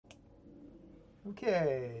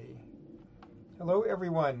Okay. Hello,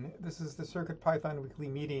 everyone. This is the CircuitPython weekly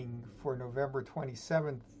meeting for November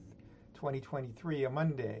 27th, 2023, a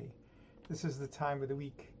Monday. This is the time of the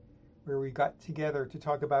week where we got together to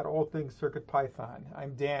talk about all things CircuitPython.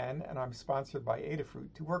 I'm Dan, and I'm sponsored by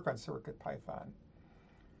Adafruit to work on CircuitPython.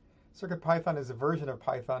 CircuitPython is a version of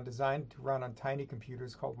Python designed to run on tiny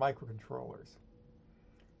computers called microcontrollers.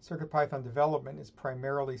 CircuitPython development is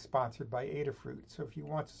primarily sponsored by Adafruit, so if you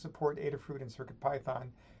want to support Adafruit and CircuitPython,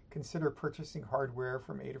 consider purchasing hardware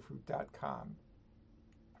from adafruit.com.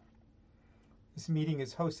 This meeting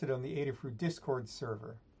is hosted on the Adafruit Discord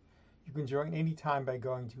server. You can join anytime by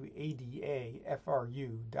going to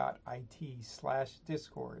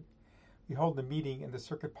adafru.it/discord. We hold the meeting in the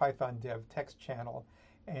CircuitPython dev text channel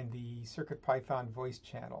and the CircuitPython voice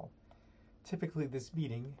channel. Typically, this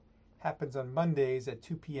meeting happens on Mondays at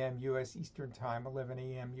 2 p.m. U.S. Eastern Time, 11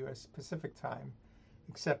 a.m. U.S. Pacific Time,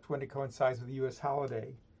 except when it coincides with the U.S.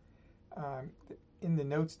 holiday. In the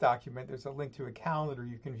notes document, there's a link to a calendar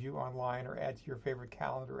you can view online or add to your favorite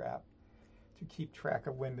calendar app to keep track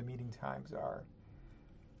of when the meeting times are.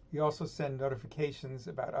 We also send notifications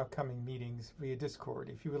about upcoming meetings via Discord.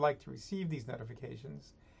 If you would like to receive these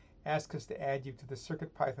notifications, ask us to add you to the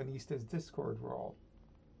CircuitPythonistas Discord role.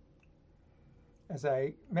 As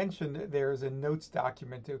I mentioned, there's a notes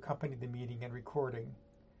document to accompany the meeting and recording.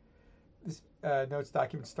 This notes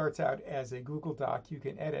document starts out as a Google Doc you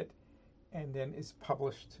can edit and then is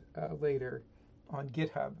published later on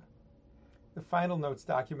GitHub. The final notes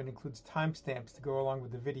document includes timestamps to go along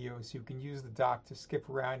with the video, so you can use the doc to skip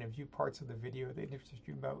around and view parts of the video that interest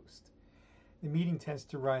you most. The meeting tends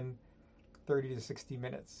to run 30 to 60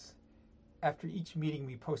 minutes. After each meeting,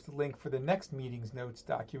 we post a link for the next meeting's notes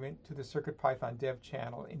document to the CircuitPython dev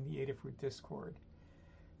channel in the Adafruit Discord.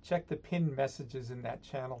 Check the pinned messages in that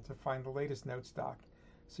channel to find the latest notes doc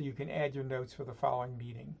so you can add your notes for the following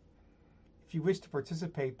meeting. If you wish to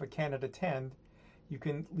participate but cannot attend, you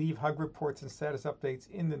can leave hug reports and status updates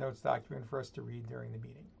in the notes document for us to read during the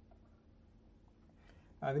meeting.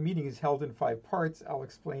 The meeting is held in 5 parts. I'll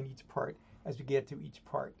explain each part as we get to each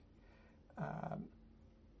part.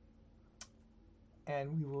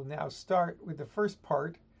 And we will now start with the first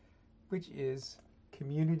part, which is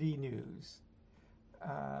community news.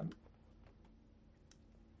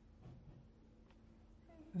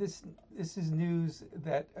 This is news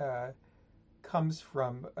that comes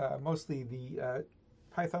from mostly the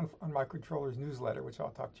Python on Microcontrollers newsletter, which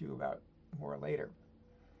I'll talk to you about more later.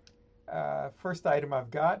 First item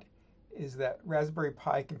I've got is that Raspberry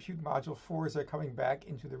Pi Compute Module 4s are coming back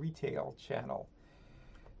into the retail channel.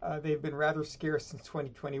 They've been rather scarce since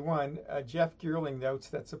 2021. Jeff Geerling notes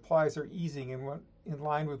that supplies are easing in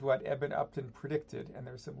line with what Eben Upton predicted, and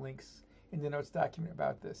there's some links in the notes document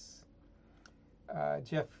about this.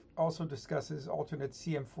 Jeff also discusses alternate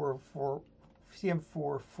CM4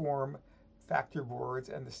 form factor boards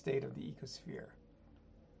and the state of the ecosphere.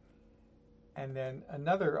 And then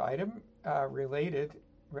another item related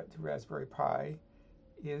to Raspberry Pi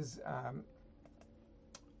is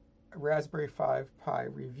a Raspberry Pi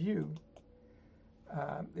review.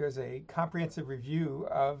 There's a comprehensive review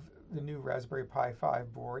of the new Raspberry Pi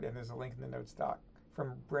 5 board, and there's a link in the notes doc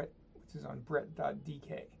from Brett, which is on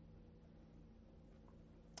brett.dk.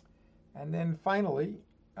 And then finally,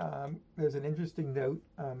 there's an interesting note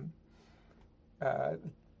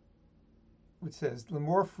which says,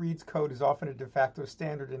 Lemore-Fried's code is often a de facto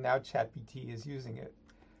standard, and now ChatGPT is using it.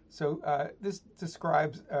 So this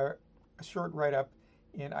describes a short write-up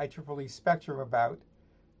in IEEE Spectrum about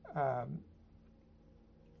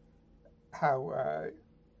how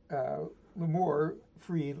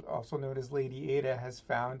Lemore-Fried, also known as Lady Ada, has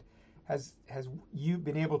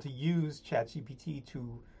been able to use ChatGPT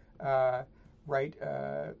to write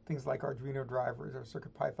things like Arduino drivers or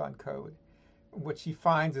CircuitPython code. What she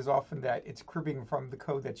finds is often that it's cribbing from the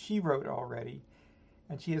code that she wrote already,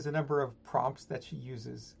 and she has a number of prompts that she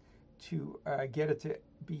uses to get it to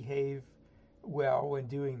behave well when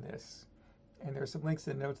doing this. And there's some links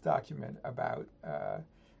in the notes document about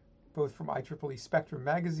both from IEEE Spectrum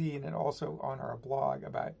magazine and also on our blog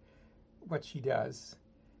about what she does.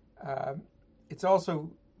 It's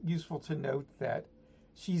also useful to note that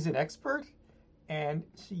she's an expert, and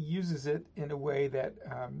she uses it in a way that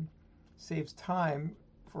saves time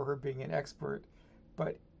for her being an expert.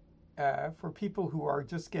 But for people who are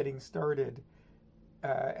just getting started,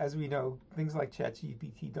 as we know, things like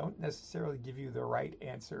ChatGPT don't necessarily give you the right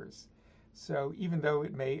answers. So even though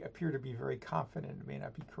it may appear to be very confident, it may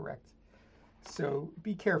not be correct. So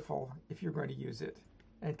be careful if you're going to use it,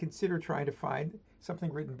 and consider trying to find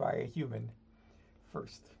something written by a human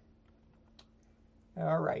first.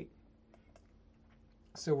 All right.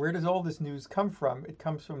 So where does all this news come from? It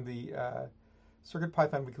comes from the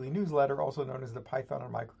CircuitPython Weekly Newsletter, also known as the Python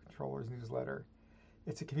on Microcontrollers newsletter.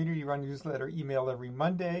 It's a community-run newsletter emailed every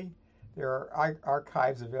Monday. There are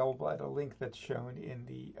archives available at a link that's shown in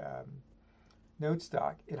the notes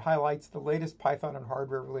doc. It highlights the latest Python and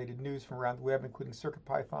hardware-related news from around the web, including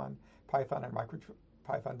CircuitPython, Python, and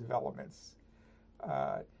MicroPython developments.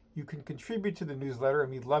 You can contribute to the newsletter,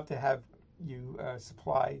 and we'd love to have you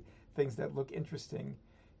supply things that look interesting.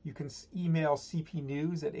 You can email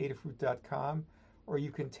cpnews@adafruit.com, or you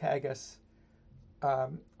can tag us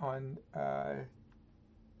on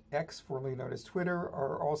X, formerly known as Twitter,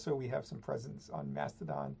 or also we have some presence on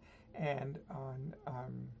Mastodon and on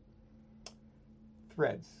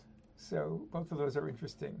Threads. So both of those are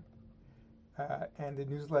interesting. And the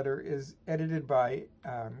newsletter is edited by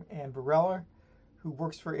Ann Varela, who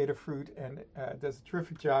works for Adafruit and does a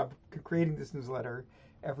terrific job creating this newsletter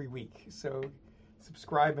every week. So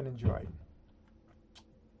subscribe and enjoy.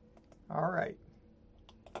 All right.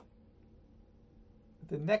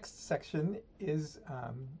 The next section is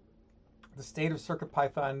the state of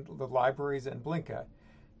CircuitPython, the libraries, and Blinka.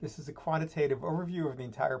 This is a quantitative overview of the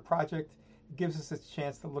entire project. It gives us a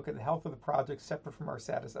chance to look at the health of the project separate from our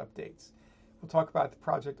status updates. We'll talk about the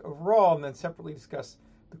project overall and then separately discuss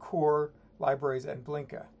the core, libraries, and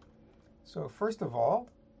Blinka. So first of all,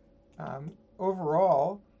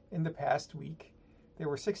 overall, in the past week, there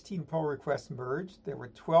were 16 pull requests merged. There were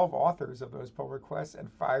 12 authors of those pull requests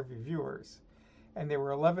and 5 reviewers. And there were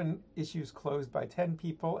 11 issues closed by 10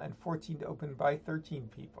 people and 14 opened by 13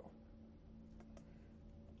 people.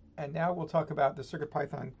 And now we'll talk about the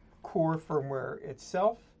CircuitPython core firmware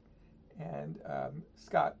itself. And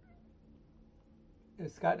Scott.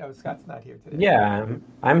 Scott's not here today. Yeah,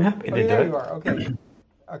 I'm happy to do it. There you are. Okay.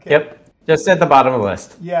 Okay. Yep, just at the bottom of the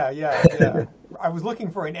list. Yeah. I was looking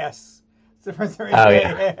for an S.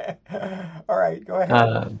 Yeah. All right, go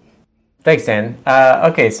ahead. Thanks, Dan.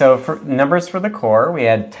 Okay, so for numbers for the core, we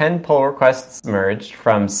had 10 pull requests merged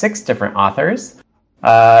from 6 different authors.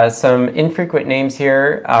 Some infrequent names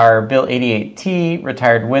here are Bill88T,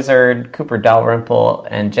 Retired Wizard, Cooper Dalrymple,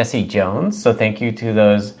 and Jesse Jones. So thank you to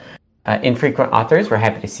those infrequent authors. We're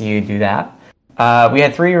happy to see you do that. We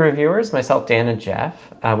had 3 reviewers, myself, Dan, and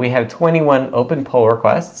Jeff. We have 21 open pull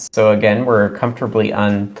requests. So again, we're comfortably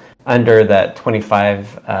under that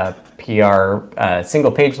 25 PR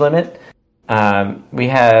single page limit. We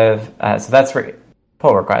have, so that's for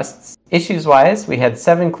pull requests. Issues-wise, we had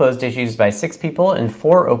 7 closed issues by 6 people and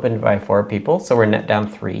 4 opened by 4 people, so we're net down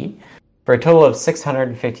 3, for a total of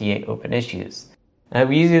 658 open issues.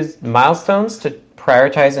 We used milestones to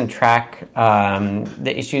prioritize and track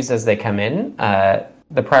the issues as they come in.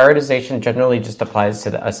 The prioritization generally just applies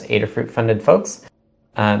to us Adafruit-funded folks.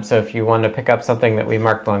 So if you want to pick up something that we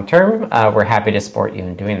marked long-term, we're happy to support you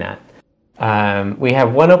in doing that. We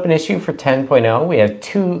have 1 open issue for 10.0. We have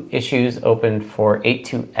 2 issues open for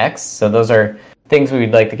 8.2x. So those are things we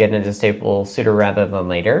would like to get into stable sooner rather than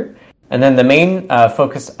later. And then the main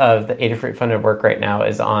focus of the Adafruit funded work right now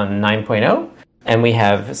is on 9.0. And we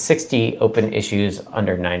have 60 open issues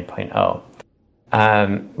under 9.0.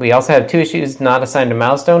 We also have 2 issues not assigned a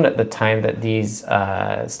milestone at the time that these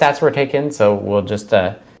stats were taken. So we'll just,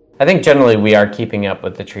 I think generally we are keeping up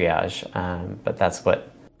with the triage, but that's what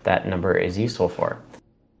that number is useful for.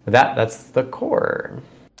 With that, that's the core.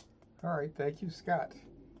 All right, thank you, Scott.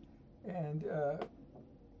 And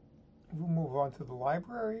we'll move on to the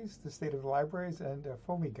libraries, the state of the libraries, and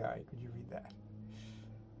Foamy Guy. Could you read that?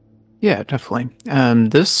 Yeah, definitely.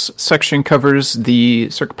 This section covers the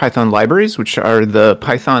CircuitPython libraries, which are the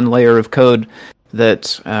Python layer of code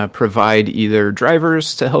that provide either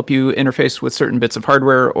drivers to help you interface with certain bits of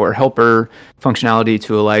hardware or helper functionality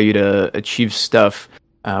to allow you to achieve stuff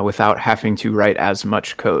without having to write as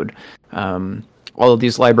much code. All of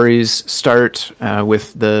these libraries start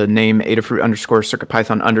with the name Adafruit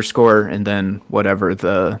 _CircuitPython_, and then whatever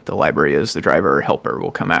the library is, the driver or helper will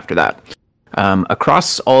come after that.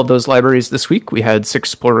 Across all of those libraries this week, we had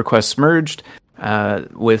 6 pull requests merged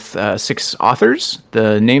with 6 authors.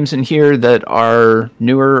 The names in here that are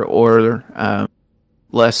newer or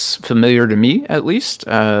less familiar to me, at least,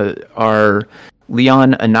 are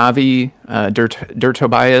Leon Anavi, Dur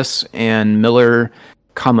Tobias, and Miller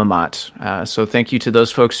Kamamat. So thank you to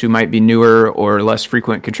those folks who might be newer or less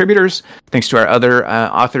frequent contributors. Thanks to our other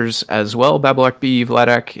authors as well, Babulak B,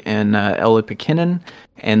 Vladak, and Ella Pekinen.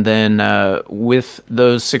 And then with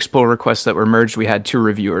those 6 pull requests that were merged, we had 2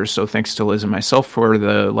 reviewers. So thanks to Liz and myself for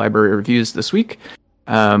the library reviews this week.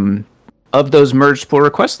 Of those merged pull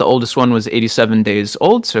requests, the oldest one was 87 days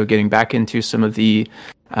old. So getting back into some of the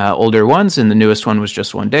older ones, and the newest one was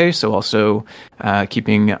just 1 day, so also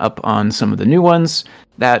keeping up on some of the new ones.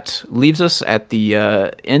 That leaves us at the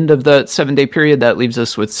end of the 7-day period. That leaves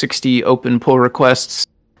us with 60 open pull requests,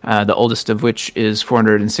 the oldest of which is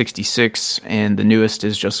 466, and the newest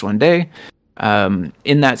is just 1 day.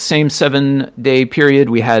 In that same 7-day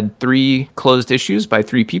period, we had 3 closed issues by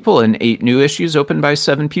 3 people and 8 new issues opened by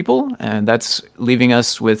 7 people, and that's leaving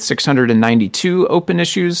us with 692 open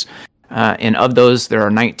issues. And of those, there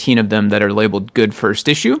are 19 of them that are labeled good first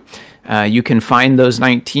issue. You can find those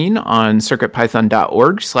 19 on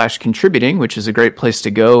circuitpython.org/contributing, which is a great place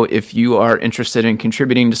to go if you are interested in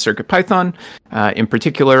contributing to CircuitPython, in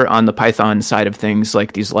particular on the Python side of things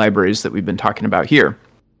like these libraries that we've been talking about here.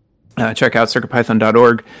 Check out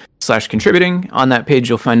circuitpython.org/contributing. On that page,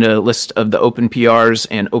 you'll find a list of the open PRs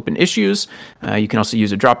and open issues. You can also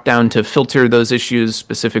use a drop-down to filter those issues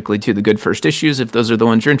specifically to the good first issues if those are the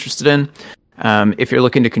ones you're interested in. If you're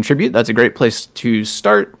looking to contribute, that's a great place to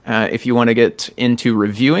start. If you want to get into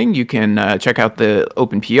reviewing, you can check out the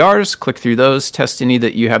open PRs, click through those, test any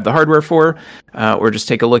that you have the hardware for, or just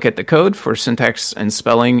take a look at the code for syntax and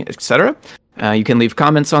spelling, etc. You can leave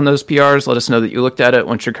comments on those PRs. Let us know that you looked at it.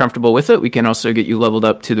 Once you're comfortable with it, we can also get you leveled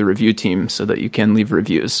up to the review team so that you can leave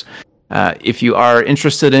reviews. If you are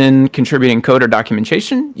interested in contributing code or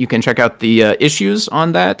documentation, you can check out the issues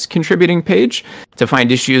on that contributing page to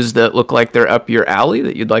find issues that look like they're up your alley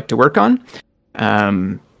that you'd like to work on.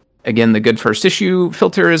 Again, the good first issue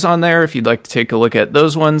filter is on there if you'd like to take a look at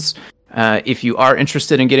those ones. If you are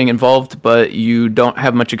interested in getting involved, but you don't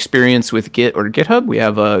have much experience with Git or GitHub, we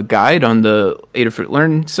have a guide on the Adafruit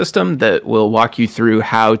Learn system that will walk you through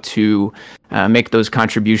how to make those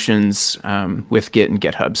contributions with Git and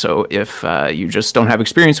GitHub. So if you just don't have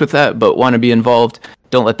experience with that, but want to be involved,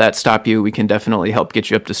 don't let that stop you. We can definitely help get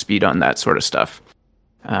you up to speed on that sort of stuff.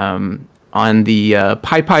 On the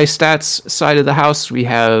PyPy stats side of the house, we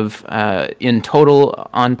have in total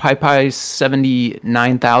on PyPy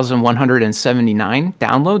 79,179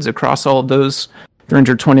 downloads across all of those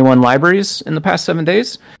 321 libraries in the past 7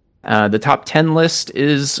 days. The top 10 list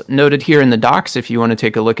is noted here in the docs if you want to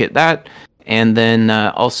take a look at that. And then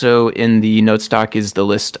also in the notes doc is the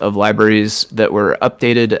list of libraries that were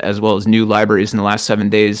updated as well as new libraries in the last 7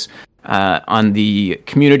 days. On the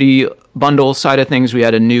community bundle side of things, we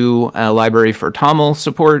had a new library for TOML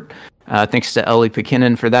support. Thanks to Ellie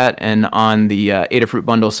Pekinen for that. And on the Adafruit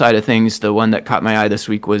bundle side of things, the one that caught my eye this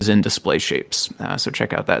week was in display shapes. So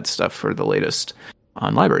check out that stuff for the latest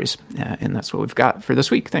on libraries. And that's what we've got for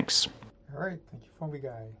this week. Thanks. All right. Thank you, Foamy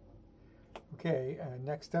Guy. Okay.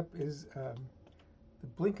 Next up is the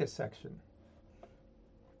Blinka section,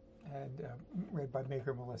 and read by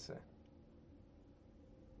Maker Melissa.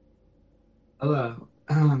 Hello.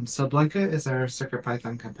 So Blinka is our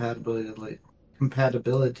CircuitPython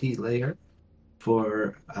compatibility layer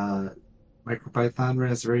for MicroPython,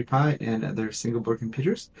 Raspberry Pi, and other single-board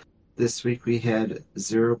computers. This week we had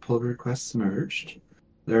 0 pull requests merged.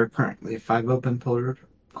 There are currently 5 open pull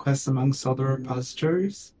requests amongst all the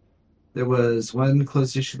repositories. There was 1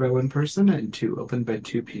 closed issue by 1 person and 2 opened by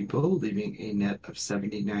 2 people, leaving a net of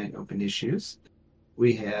 79 open issues.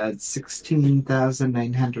 We had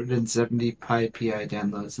 16,970 PyPI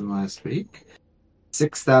downloads in the last week,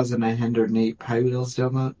 6,908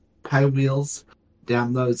 PyWheels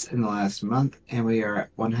downloads in the last month, and we are at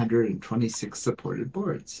 126 supported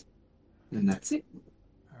boards. And that's it.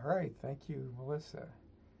 All right. Thank you, Melissa.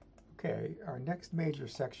 Okay. Our next major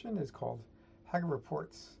section is called Hug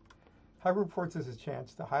Reports. Hug Reports is a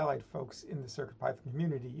chance to highlight folks in the CircuitPython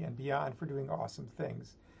community and beyond for doing awesome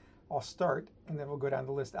things. I'll start, and then we'll go down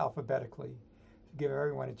the list alphabetically to give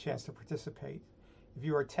everyone a chance to participate. If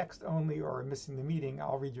you are text only or are missing the meeting,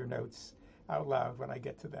 I'll read your notes out loud when I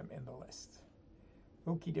get to them in the list.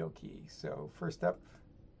 Okie dokie. So first up,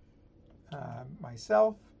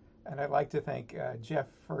 myself, and I'd like to thank Jeff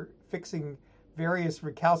for fixing various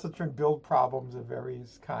recalcitrant build problems of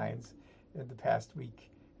various kinds in the past week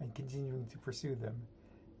and continuing to pursue them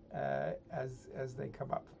as they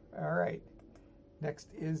come up. All right. Next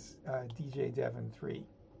is DJ Devon 3.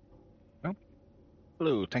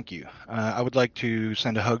 Hello, thank you. I would like to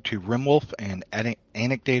send a hug to Rimwolf and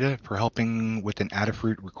Anecdata for helping with an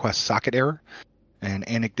Adafruit request socket error, and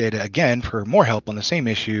Anecdata again for more help on the same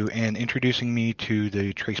issue and introducing me to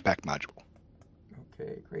the traceback module.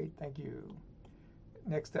 Okay, great, thank you.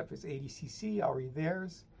 Next up is ADCC. I'll read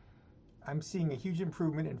theirs. I'm seeing a huge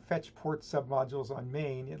improvement in fetch port submodules on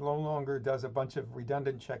main. It no longer does a bunch of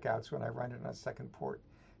redundant checkouts when I run it on a second port.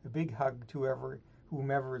 A big hug to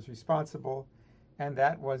whomever is responsible. And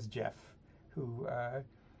that was Jeff, who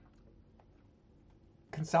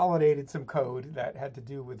consolidated some code that had to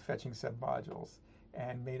do with fetching submodules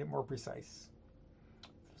and made it more precise.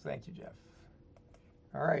 So thank you, Jeff.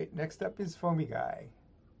 All right, next up is Foamy Guy.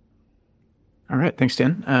 All right, thanks,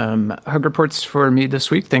 Dan. Hug reports for me this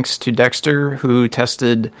week. Thanks to Dexter, who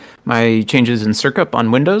tested my changes in CircuitPython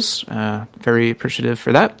on Windows. Very appreciative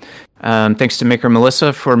for that. Thanks to Maker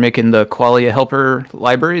Melissa for making the Qualia helper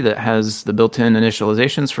library that has the built-in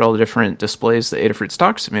initializations for all the different displays that Adafruit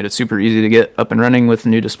stocks. It made it super easy to get up and running with the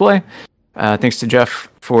new display. Thanks to Jeff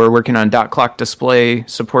for working on dot clock display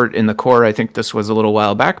support in the core. I think this was a little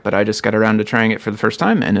while back, but I just got around to trying it for the first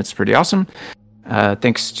time, and it's pretty awesome.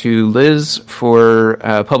 Thanks to Liz for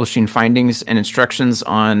publishing findings and instructions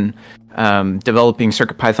on developing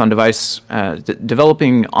CircuitPython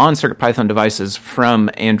developing on CircuitPython devices from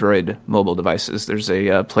Android mobile devices. There's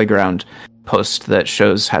a playground post that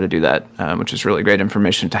shows how to do that, which is really great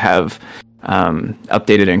information to have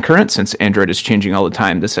updated and current, since Android is changing all the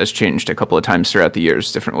time. This has changed a couple of times throughout the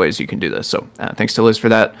years, different ways you can do this. So thanks to Liz for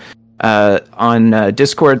that. On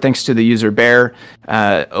Discord, thanks to the user Bear,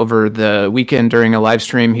 over the weekend during a live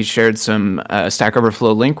stream, he shared some Stack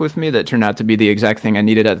Overflow link with me that turned out to be the exact thing I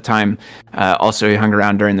needed at the time. Also, he hung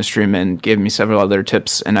around during the stream and gave me several other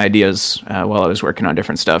tips and ideas while I was working on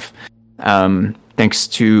different stuff. Thanks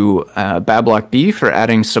to Bablock B for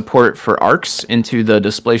adding support for arcs into the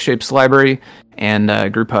display shapes library,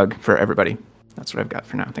 and group hug for everybody. That's what I've got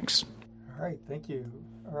for now. Thanks. All right, thank you.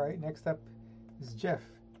 All right, next up is Jeff.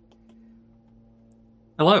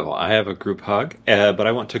 Hello, I have a group hug, but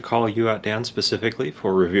I want to call you out, Dan, specifically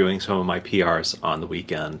for reviewing some of my PRs on the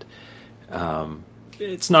weekend.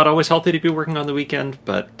 It's not always healthy to be working on the weekend,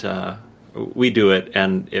 but we do it,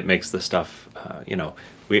 and it makes the stuff,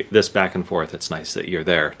 this back and forth. It's nice that you're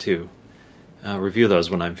there to review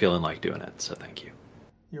those when I'm feeling like doing it, so thank you.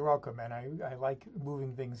 You're welcome, and I like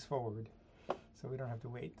moving things forward, so we don't have to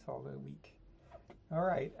wait till the week. All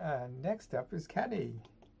right, next up is Kenny.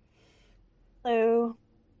 Hello.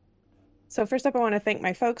 So first up, I want to thank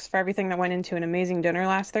my folks for everything that went into an amazing dinner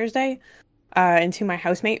last Thursday, and to my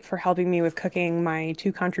housemate for helping me with cooking my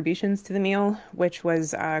 2 contributions to the meal, which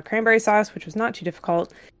was cranberry sauce, which was not too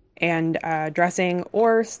difficult, and dressing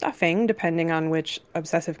or stuffing, depending on which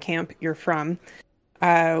obsessive camp you're from,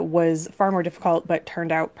 was far more difficult, but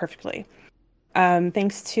turned out perfectly.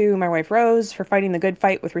 Thanks to my wife Rose for fighting the good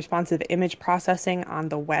fight with responsive image processing on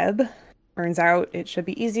the web. Turns out it should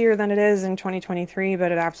be easier than it is in 2023,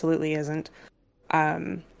 but it absolutely isn't.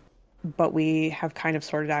 But we have kind of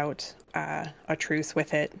sorted out a truce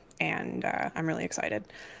with it, and I'm really excited.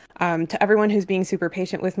 To everyone who's being super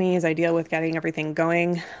patient with me as I deal with getting everything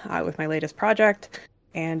going with my latest project,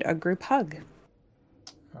 and a group hug.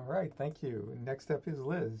 All right, thank you. Next up is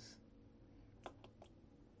Liz.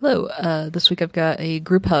 Hello, this week I've got a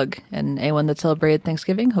group hug, and anyone that celebrated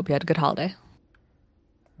Thanksgiving, hope you had a good holiday.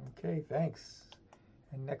 Okay, thanks.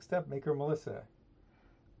 And next up, Maker Melissa.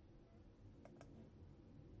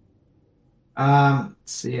 I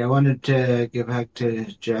wanted to give back to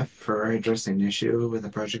Jeff for addressing an issue with a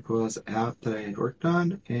project was out that I had worked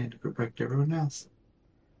on, and group back to everyone else.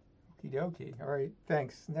 Okie dokie. All right,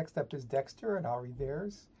 thanks. Next up is Dexter, and I'll read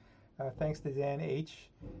theirs. Thanks to Dan H.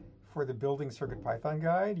 for the Building CircuitPython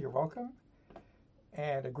guide. You're welcome.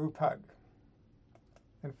 And a group hug.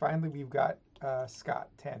 And finally, we've got Scott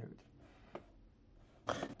Tanut.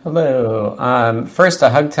 Hello. First, a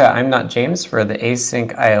hug to I'm Not James for the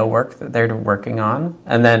async IO work that they're working on.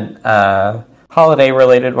 And then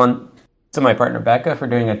holiday-related one to my partner Becca for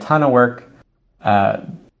doing a ton of work.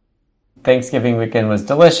 Thanksgiving weekend was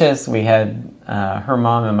delicious. We had her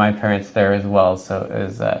mom and my parents there as well, so it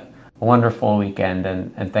was a wonderful weekend,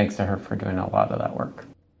 and thanks to her for doing a lot of that work.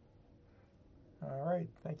 All right.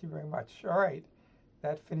 Thank you very much. All right.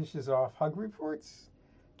 That finishes off hug reports,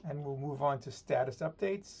 and we'll move on to status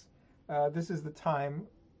updates. This is the time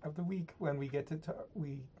of the week when we get to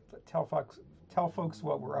tell folks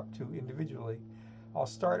what we're up to individually. I'll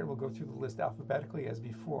start and we'll go through the list alphabetically as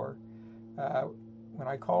before. When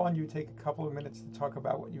I call on you, take a couple of minutes to talk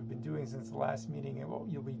about what you've been doing since the last meeting and what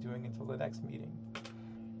you'll be doing until the next meeting.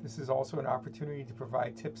 This is also an opportunity to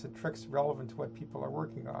provide tips and tricks relevant to what people are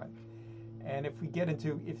working on. And if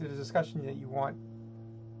there's a discussion that you want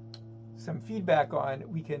some feedback on,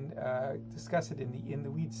 we can discuss it in the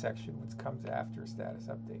weeds section, which comes after status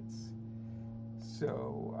updates.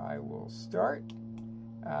 So I will start.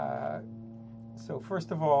 So first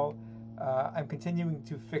of all, I'm continuing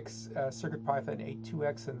to fix CircuitPython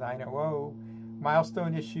 8.2x and 9.0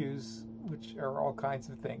 milestone issues, which are all kinds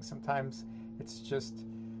of things. Sometimes it's just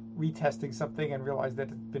retesting something and realize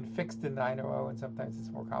that it's been fixed in 9.0, and sometimes it's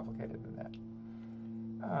more complicated than that.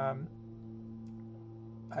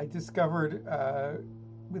 I discovered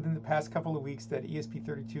within the past couple of weeks that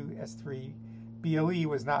ESP32S3 BLE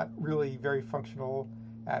was not really very functional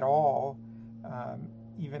at all,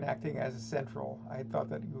 even acting as a central. I thought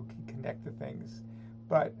that you could connect the things.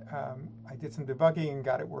 But I did some debugging and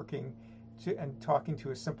got it working, and talking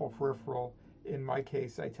to a simple peripheral. In my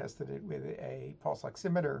case, I tested it with a pulse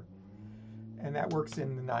oximeter, and that works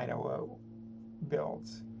in the 900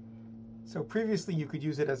 builds. So previously you could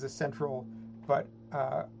use it as a central, but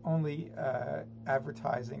only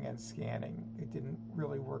advertising and scanning. It didn't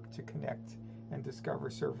really work to connect and discover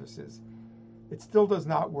services. It still does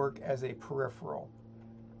not work as a peripheral.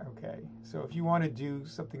 Okay, so if you want to do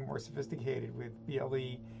something more sophisticated with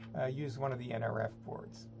BLE, use one of the NRF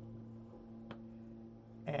boards.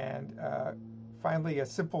 And finally, a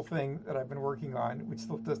simple thing that I've been working on, which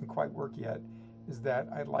still doesn't quite work yet, is that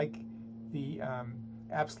I like the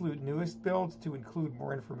absolute newest builds to include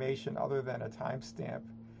more information other than a timestamp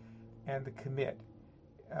and the commit.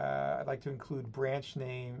 I'd like to include branch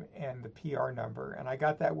name and the PR number, and I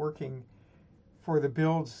got that working for the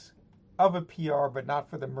builds of a PR, but not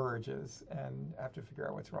for the merges, and I have to figure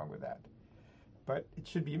out what's wrong with that. But it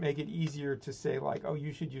should make it easier to say, like, oh,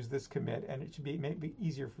 you should use this commit, and it should make it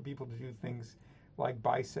easier for people to do things like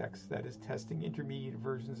bisects, that is testing intermediate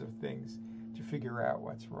versions of things to figure out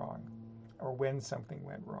what's wrong or when something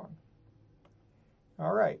went wrong.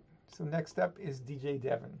 All right, so next up is DJ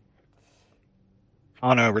Devon.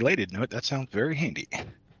 On a related note, that sounds very handy.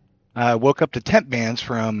 I woke up to temp bands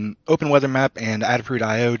from OpenWeatherMap and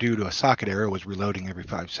Adafruit.io due to a socket error was reloading every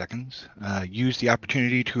 5 seconds. Used the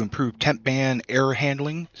opportunity to improve temp band error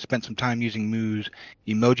handling. Spent some time using Moo's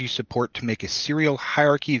emoji support to make a serial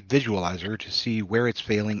hierarchy visualizer to see where it's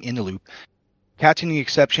failing in the loop. Catching the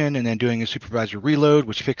exception and then doing a supervisor reload,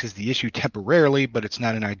 which fixes the issue temporarily, but it's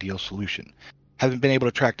not an ideal solution. Haven't been able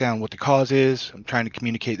to track down what the cause is. I'm trying to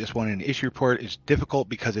communicate this one in an issue report. It's difficult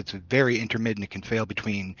because it's very intermittent. It can fail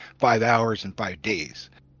between 5 hours and 5 days.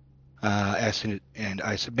 And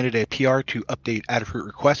I submitted a PR to update Adafruit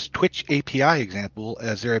requests Twitch API example,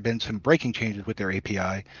 as there have been some breaking changes with their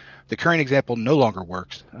API. The current example no longer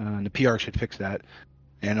works, and the PR should fix that.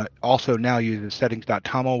 And it also now uses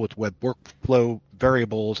settings.toml with web workflow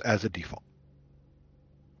variables as a default.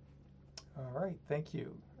 All right, thank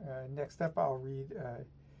you. Next up, I'll read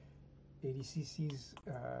ADCC's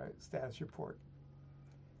status report.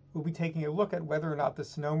 We'll be taking a look at whether or not the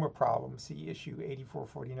Sonoma problem, see issue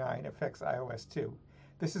 8449, affects iOS 2.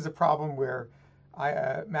 This is a problem where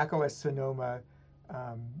macOS Sonoma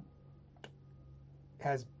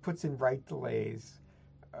puts in write delays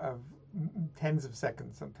of tens of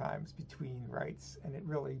seconds sometimes between writes, and it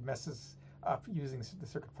really messes up using the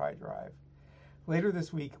CircuitPy drive. Later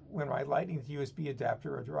this week, when my Lightning to USB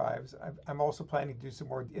adapter arrives, I'm also planning to do some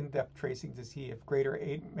more in-depth tracing to see if greater than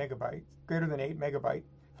 8 megabyte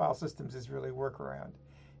file systems is really a workaround.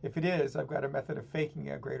 If it is, I've got a method of faking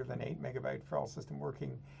a greater than 8 megabyte file system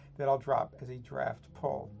working that I'll drop as a draft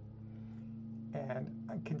pull. And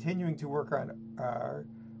I'm continuing to work on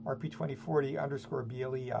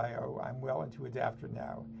RP2040_BLEIO. I'm well into adapter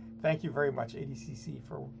now. Thank you very much, ADCC,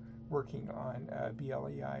 for working on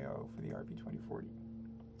BLEIO for the RP2040.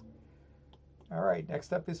 All right,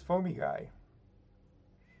 next up is Foamy Guy.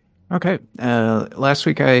 Okay. Last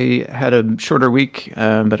week I had a shorter week,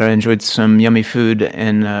 but I enjoyed some yummy food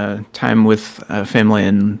and time with family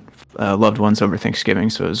and loved ones over Thanksgiving,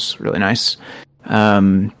 so it was really nice.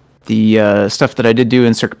 The stuff that I did do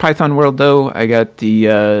in CircuitPython world, though, I got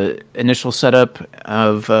the initial setup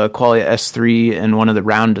of Qualia S3 and one of the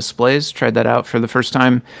round displays. Tried that out for the first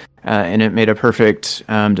time, and it made a perfect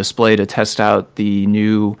display to test out the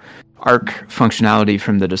new arc functionality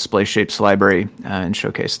from the display shapes library and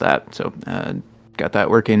showcase that. So got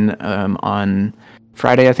that working on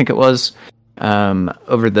Friday, I think it was.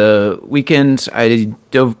 Over the weekend, I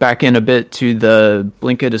dove back in a bit to the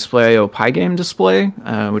Blinka Display.io Pygame display,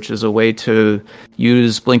 which is a way to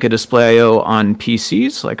use Blinka Display.io on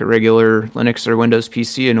PCs, like a regular Linux or Windows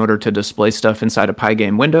PC, in order to display stuff inside a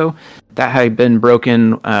Pygame window. That had been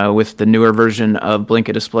broken with the newer version of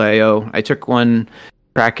Blinka Display.io. I took one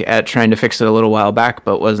crack at trying to fix it a little while back,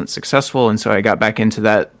 but wasn't successful, and so I got back into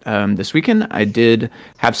that this weekend. I did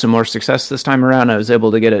have some more success this time around. I was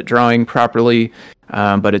able to get it drawing properly,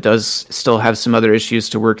 but it does still have some other issues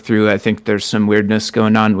to work through. I think there's some weirdness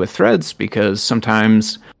going on with threads, because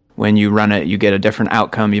sometimes when you run it, you get a different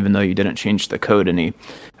outcome, even though you didn't change the code any.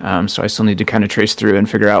 So I still need to kind of trace through and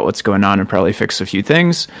figure out what's going on and probably fix a few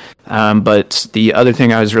things. But the other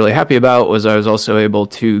thing I was really happy about was I was also able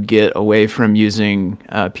to get away from using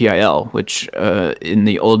PIL, which in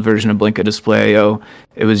the old version of Blinka Display.io,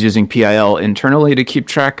 it was using PIL internally to keep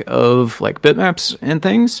track of like bitmaps and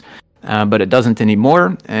things, but it doesn't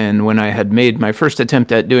anymore. And when I had made my first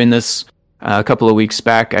attempt at doing this a couple of weeks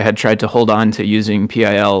back, I had tried to hold on to using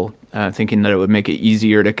PIL, thinking that it would make it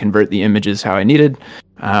easier to convert the images how I needed.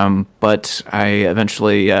 But I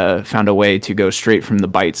eventually found a way to go straight from the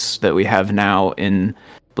bytes that we have now in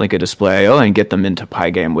Blinka Display.io and get them into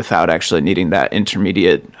Pygame without actually needing that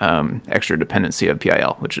intermediate extra dependency of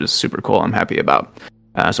PIL, which is super cool. I'm happy about.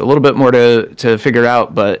 So a little bit more to figure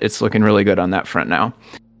out, but it's looking really good on that front now.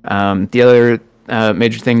 The other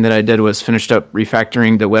major thing that I did was finished up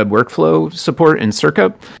refactoring the web workflow support in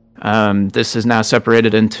Circuit. This is now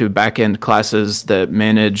separated into backend classes that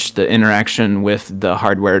manage the interaction with the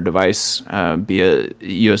hardware device, be it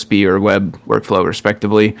USB or web workflow,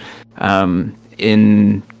 respectively.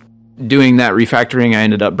 In doing that refactoring, I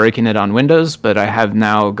ended up breaking it on Windows, but I have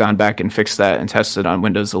now gone back and fixed that and tested on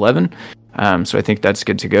Windows 11. So I think that's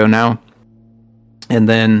good to go now. And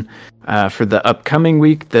then for the upcoming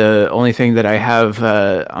week, the only thing that I have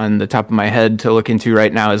on the top of my head to look into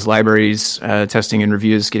right now is libraries, testing and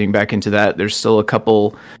reviews, getting back into that. There's still a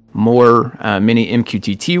couple more mini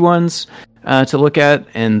MQTT ones to look at,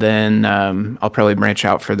 and then I'll probably branch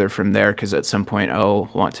out further from there because at some point I'll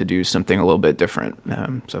want to do something a little bit different.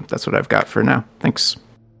 So that's what I've got for now. Thanks.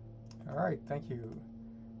 All right, thank you.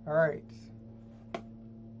 All right.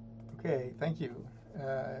 Okay, thank you.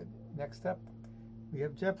 Next up, we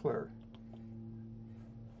have Jepler.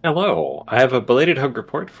 Hello. I have a belated hug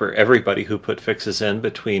report for everybody who put fixes in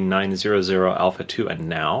between 9.0.0 Alpha 2 and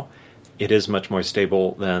now. It is much more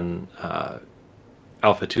stable than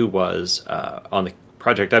Alpha 2 was on the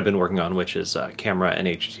project I've been working on, which is camera and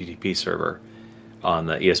HTTP server on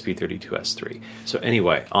the ESP32S3. So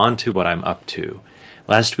anyway, on to what I'm up to.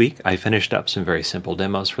 Last week, I finished up some very simple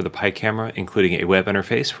demos for the Pi camera, including a web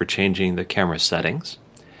interface for changing the camera settings.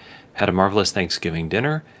 Had a marvelous Thanksgiving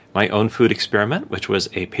dinner. My own food experiment, which was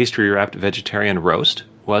a pastry-wrapped vegetarian roast,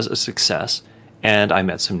 was a success, and I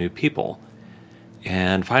met some new people.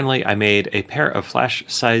 And finally, I made a pair of flash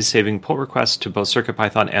size-saving pull requests to both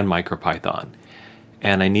CircuitPython and MicroPython.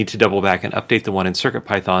 And I need to double back and update the one in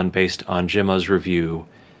CircuitPython based on Jimmo's review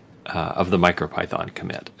of the MicroPython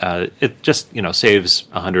commit. It just, saves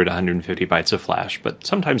 100, 150 bytes of flash, but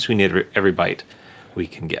sometimes we need every byte we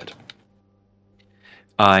can get.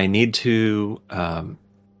 I need to,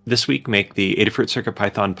 this week, make the Adafruit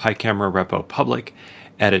CircuitPython PyCamera repo public,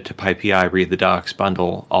 add it to PyPI, read the docs,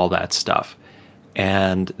 bundle, all that stuff.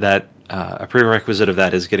 And that a prerequisite of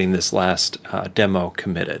that is getting this last demo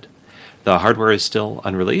committed. The hardware is still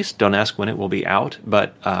unreleased. Don't ask when it will be out,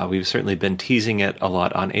 but we've certainly been teasing it a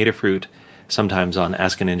lot on Adafruit, sometimes on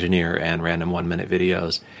Ask an Engineer and random 1-minute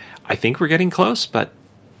videos. I think we're getting close, but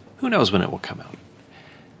who knows when it will come out.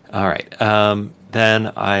 All right.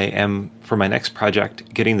 Then I am, for my next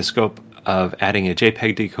project, getting the scope of adding a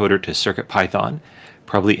JPEG decoder to CircuitPython,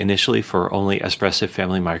 probably initially for only Espressif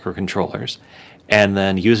family microcontrollers, and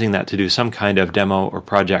then using that to do some kind of demo or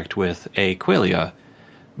project with a Qualia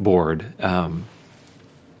board. I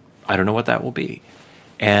don't know what that will be.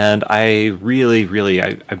 And I really,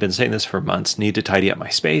 I've been saying this for months, need to tidy up my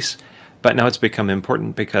space, but now it's become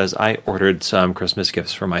important because I ordered some Christmas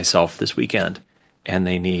gifts for myself this weekend, and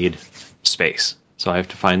they need space. So I have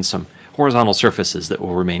to find some horizontal surfaces that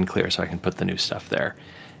will remain clear so I can put the new stuff there.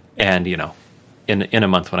 And, in a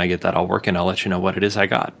month when I get that all working, I'll let you know what it is I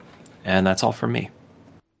got. And that's all from me.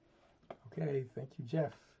 Okay, thank you,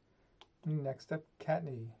 Jeff. Next up,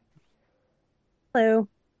 Katney. Hello.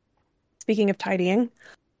 Speaking of tidying,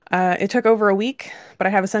 it took over a week, but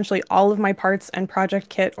I have essentially all of my parts and project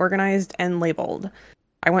kit organized and labeled.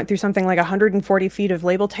 I went through something like 140 feet of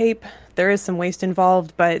label tape. There is some waste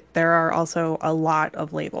involved, but there are also a lot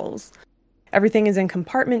of labels. Everything is in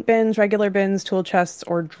compartment bins, regular bins, tool chests,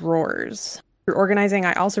 or drawers. Through organizing,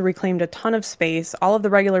 I also reclaimed a ton of space. All of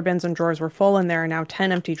the regular bins and drawers were full, and there are now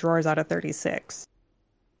 10 empty drawers out of 36.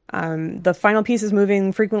 The final piece is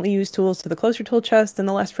moving frequently used tools to the closer tool chest and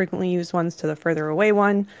the less frequently used ones to the further away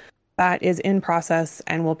one. That is in process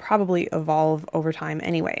and will probably evolve over time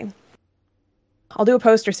anyway. I'll do a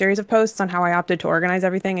post or series of posts on how I opted to organize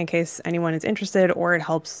everything in case anyone is interested or it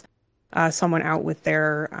helps someone out with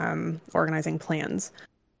their organizing plans.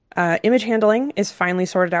 Image handling is finally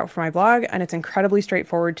sorted out for my blog, and it's incredibly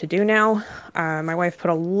straightforward to do now. My wife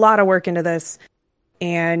put a lot of work into this,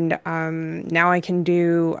 And now I can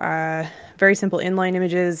do very simple inline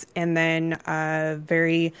images, and then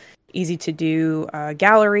very easy to do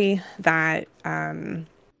gallery that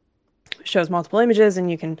shows multiple images, and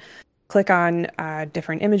you can click on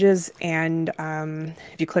different images, and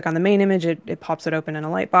if you click on the main image, it pops it open in a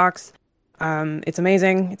light box. It's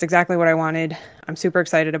amazing. It's exactly what I wanted. I'm super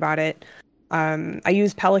excited about it. I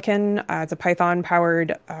use Pelican. It's a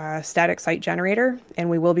Python-powered static site generator, and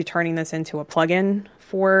we will be turning this into a plugin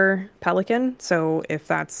for Pelican. So if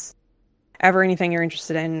that's ever anything you're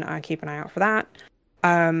interested in, keep an eye out for that.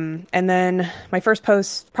 And then my first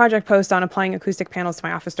project post on applying acoustic panels to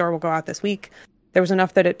my office door will go out this week. There was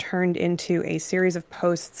enough that it turned into a series of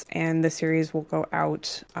posts, and the series will go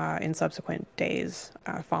out in subsequent days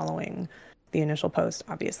following the initial post,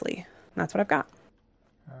 obviously. And that's what I've got.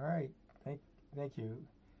 All right. Thank you.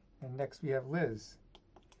 And next we have Liz.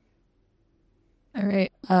 All right.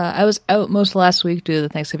 I was out most of last week due to the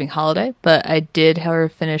Thanksgiving holiday, but I did, however,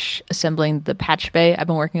 finish assembling the patch bay I've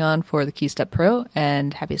been working on for the KeyStep Pro,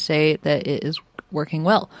 and happy to say that it is working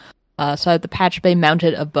well. So I have the patch bay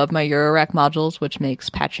mounted above my Eurorack modules, which makes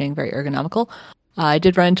patching very ergonomical. I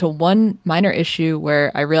did run into one minor issue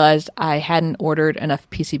where I realized I hadn't ordered enough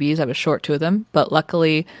PCBs. I was short 2 of them, but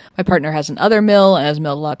luckily my partner has another mill and has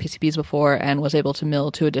milled a lot of PCBs before and was able to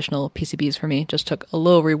mill 2 additional PCBs for me. Just took a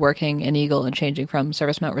little reworking in Eagle and changing from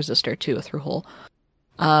service mount resistor to a through hole.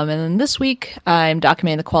 And then this week I'm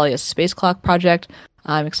documenting the Qualia Space Clock project.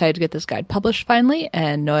 I'm excited to get this guide published finally,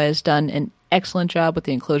 and Noah has done an excellent job with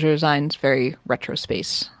the enclosure design. It's very retro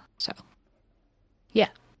space. So, yeah.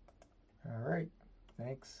 All right.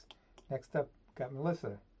 Thanks. Next up, got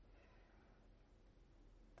Melissa.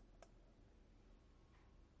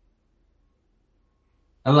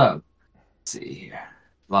 Hello. Let's see here.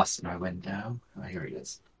 Lost my window. Oh, here it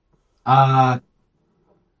is.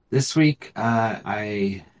 This week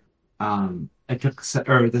I took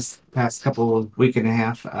this past week and a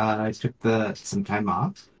half I took some time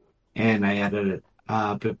off, and I added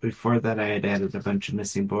but before that I had added a bunch of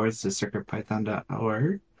missing boards to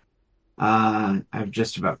CircuitPython.org. I've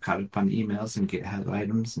just about caught up on emails and GitHub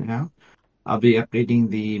items now. I'll be updating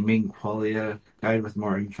the main Qualia guide with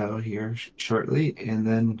more info here shortly, and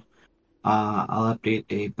then I'll update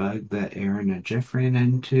a bug that Aaron and Jeff ran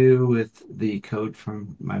into with the code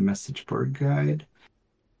from my message board guide,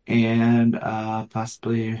 and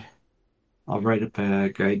possibly I'll write up a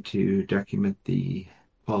guide to document the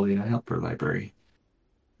Qualia helper library,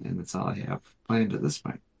 and that's all I have planned at this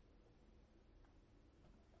point.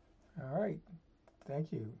 All right.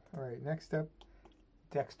 Thank you. All right. Next up,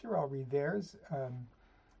 Dexter. I'll read theirs.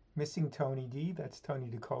 Missing Tony D. That's Tony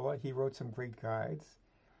DeCola. He wrote some great guides.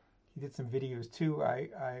 He did some videos too.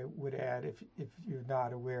 I would add, if you're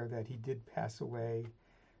not aware, that he did pass away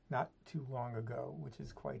not too long ago, which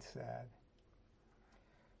is quite sad.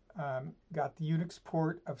 Got the Unix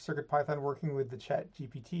port of CircuitPython working with the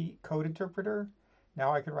ChatGPT code interpreter.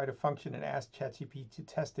 Now I can write a function and ask ChatGPT to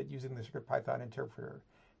test it using the CircuitPython interpreter.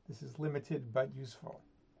 This is limited but useful.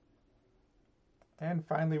 And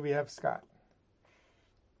finally, we have Scott.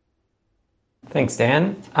 Thanks,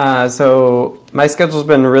 Dan. So my schedule's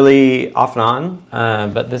been really off and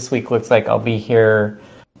on, but this week looks like I'll be here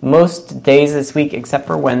most days this week except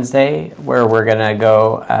for Wednesday, where we're going to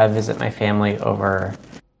go visit my family over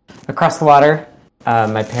across the water.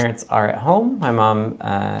 My parents are at home. My mom,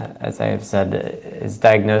 as I have said, is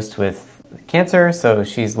diagnosed with cancer, so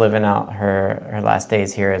she's living out her last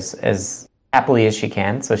days here as happily as she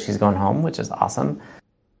can, so she's going home, which is awesome.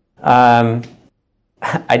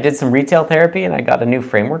 I did some retail therapy, and I got a new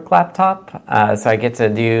framework laptop, so I get to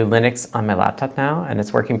do Linux on my laptop now, and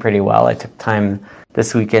it's working pretty well. I took time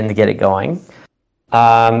this weekend to get it going.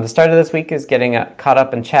 The start of this week is getting caught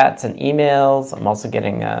up in chats and emails. I'm also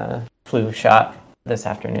getting a flu shot this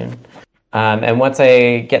afternoon. And once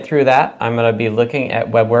I get through that, I'm going to be looking at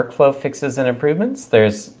web workflow fixes and improvements.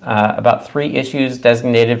 There's about 3 issues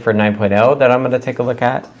designated for 9.0 that I'm going to take a look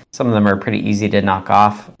at. Some of them are pretty easy to knock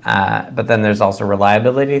off, but then there's also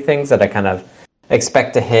reliability things that I kind of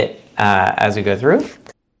expect to hit as we go through.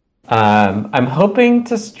 I'm hoping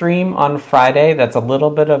to stream on Friday. That's a little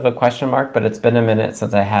bit of a question mark, but it's been a minute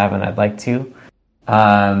since I have, and I'd like to.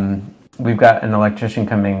 We've got an electrician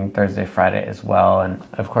coming Thursday, Friday as well, and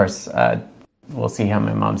of course, we'll see how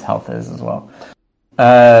my mom's health is as well.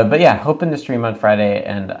 But yeah, hoping to stream on Friday,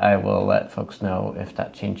 and I will let folks know if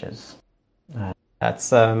that changes.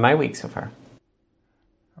 That's my week so far.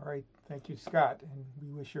 All right. Thank you, Scott, and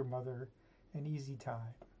we wish your mother an easy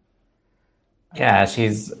time. Yeah,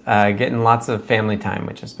 she's getting lots of family time,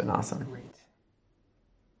 which has been awesome. Great.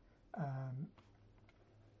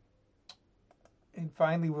 And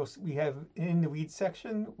finally, we have in the weeds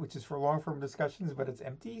section, which is for long-form discussions, but it's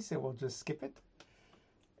empty, so we'll just skip it.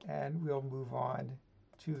 And we'll move on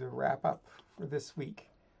to the wrap-up for this week.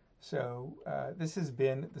 So this has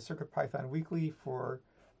been the CircuitPython Weekly for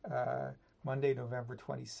Monday, November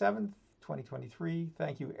 27th, 2023.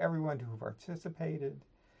 Thank you, everyone who participated.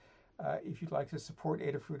 If you'd like to support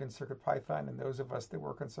Adafruit and CircuitPython, and those of us that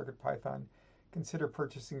work on CircuitPython, consider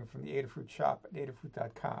purchasing from the Adafruit shop at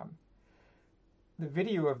adafruit.com. The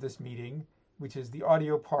video of this meeting, which is the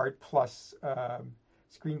audio part plus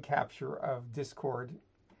screen capture of Discord,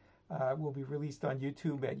 will be released on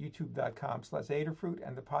YouTube at youtube.com/Adafruit,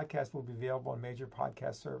 and the podcast will be available on major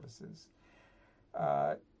podcast services.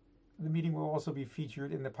 The meeting will also be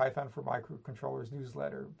featured in the Python for Microcontrollers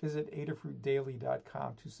newsletter. Visit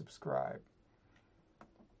adafruitdaily.com to subscribe.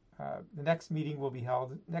 The next meeting will be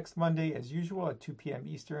held next Monday, as usual, at 2 p.m.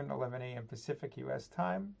 Eastern, 11 a.m. Pacific U.S.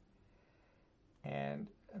 time. And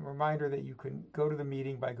a reminder that you can go to the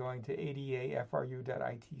meeting by going to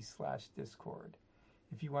adafru.it/discord.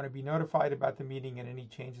 If you want to be notified about the meeting and any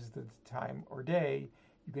changes to the time or day,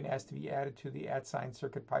 you can ask to be added to the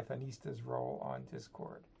 @CircuitPythonistas role on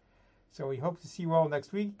Discord. So we hope to see you all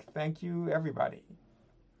next week. Thank you, everybody.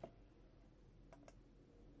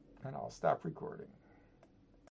 And I'll stop recording.